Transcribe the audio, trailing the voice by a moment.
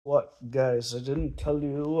What, guys? I didn't tell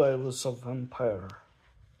you I was a vampire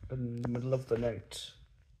in the middle of the night.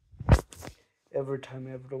 Every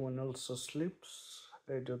time everyone else sleeps,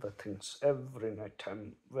 I do the things every night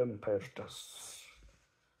time vampire does.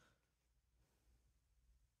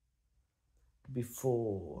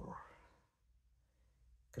 Before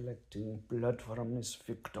collecting blood from his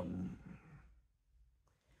victim.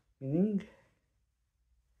 Meaning,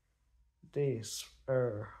 these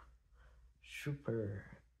are super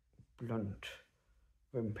blunt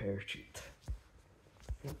vampire teeth.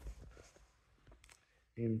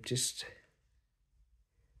 I'm just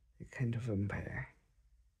a kind of vampire.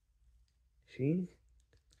 See?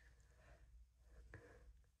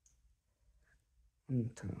 And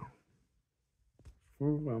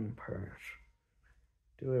full vampires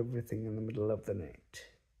do everything in the middle of the night.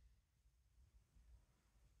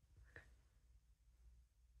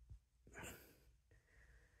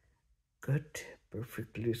 Good,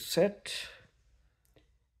 perfectly set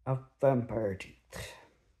of vampire teeth.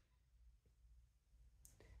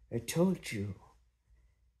 I told you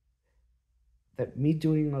that me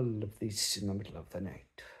doing all of this in the middle of the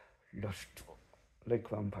night, just like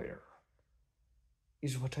vampire,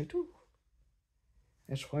 is what I do.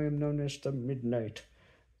 That's why I'm known as the Midnight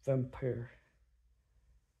Vampire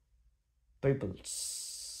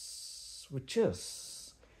Bibles, which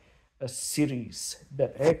is a series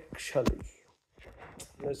that actually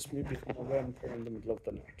lets me become a vampire in the middle of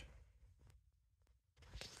the night.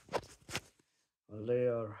 While they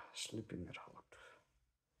are sleeping it out,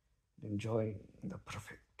 enjoying the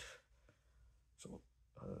perfect. So,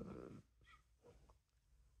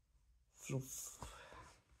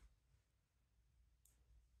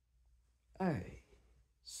 I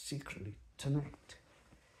secretly tonight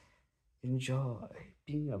enjoy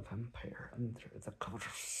being a vampire under the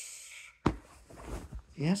covers.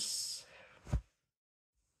 Yes.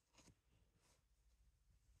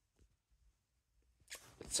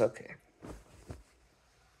 It's okay.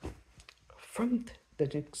 From the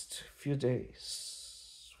next few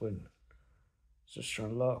days, when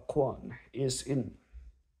Sister-in-law Kwan is in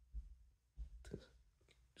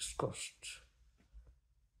disgust,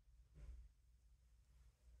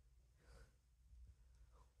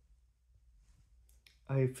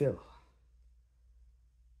 I will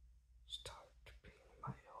start being my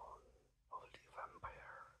own holy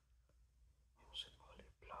vampire using holy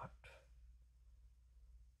blood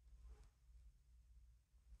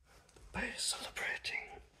by celebrating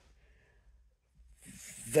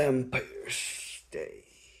Vampires Day.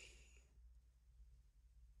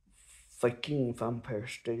 Viking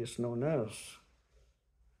Vampires Day is known as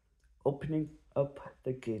opening up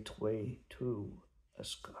the gateway to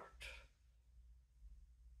Asgard.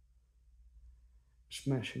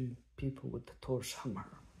 Smashing people with Thor's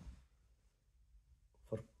hammer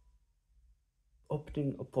for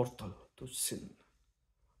opening a portal to sin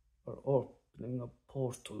or opening a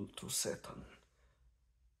portal to Satan.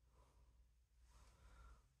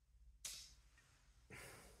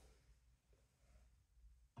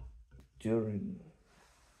 During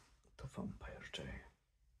the Vampire Day,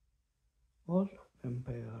 all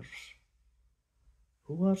vampires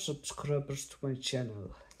who are subscribers to my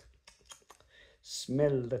channel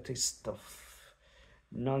smell the taste of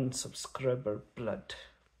non-subscriber blood.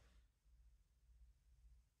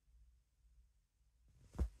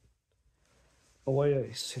 Why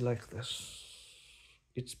I say like this?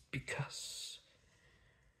 It's because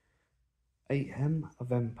I am a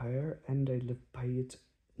vampire and I live by it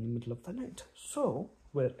in the middle of the night. So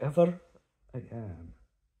wherever I am,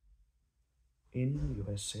 in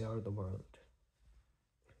USA or the world,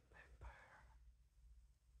 vampire.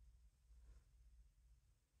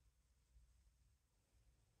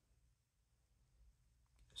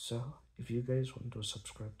 So if you guys want to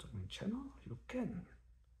subscribe to my channel, you can.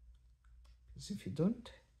 Because if you don't,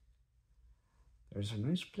 there's a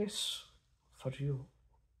nice place for you,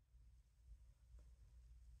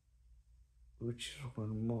 which is where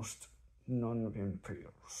most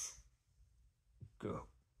non-vampires go,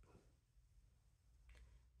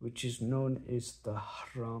 which is known as the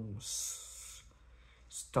Haram's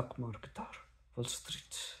stock market or Wall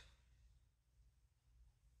Street.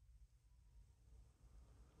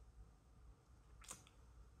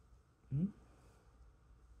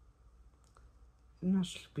 I'm not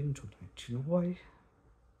sleeping tonight. You know why?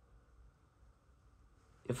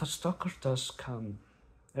 If a stalker does come,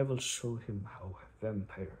 I will show him how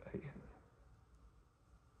vampire I am.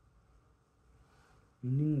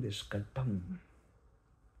 Meaning this gadam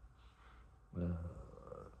will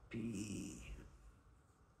be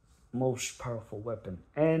most powerful weapon,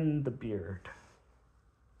 and the beard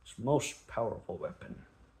is most powerful weapon.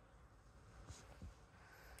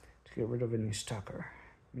 to get rid of any stalker,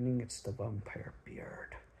 meaning it's the vampire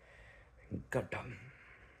beard. And goddamn.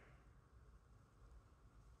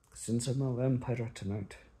 Since I'm a vampire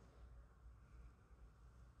tonight,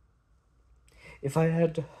 if I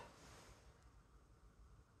had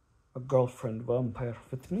a girlfriend vampire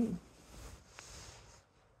with me,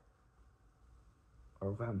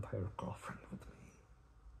 or vampire girlfriend with me,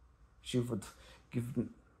 she would give me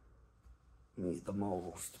the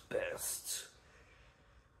most best.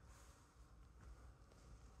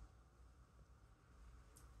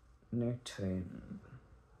 Nighttime.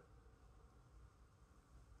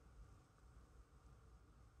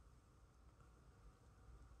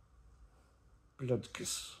 Blood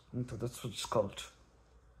kiss. That's what it's called.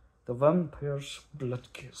 The vampire's blood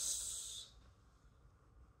kiss.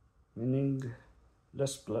 Meaning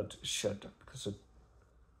less blood is shed because it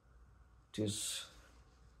is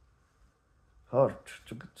hard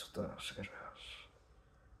to get to those areas.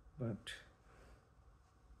 But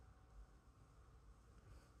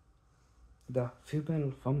the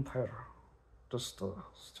female vampire does the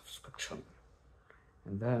satisfaction,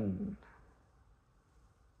 and then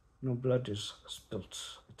no blood is spilt,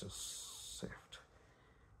 it is saved.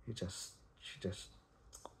 She just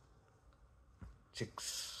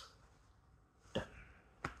chicks done.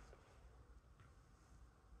 I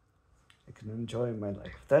can enjoy my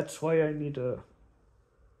life. That's why I need a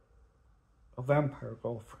vampire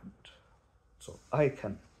girlfriend, so I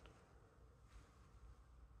can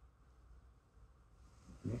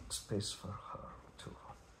make space for her to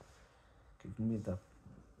give me the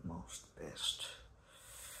most best.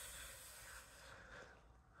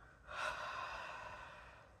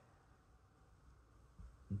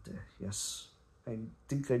 And, yes, I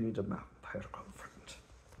think I need a vampire girlfriend.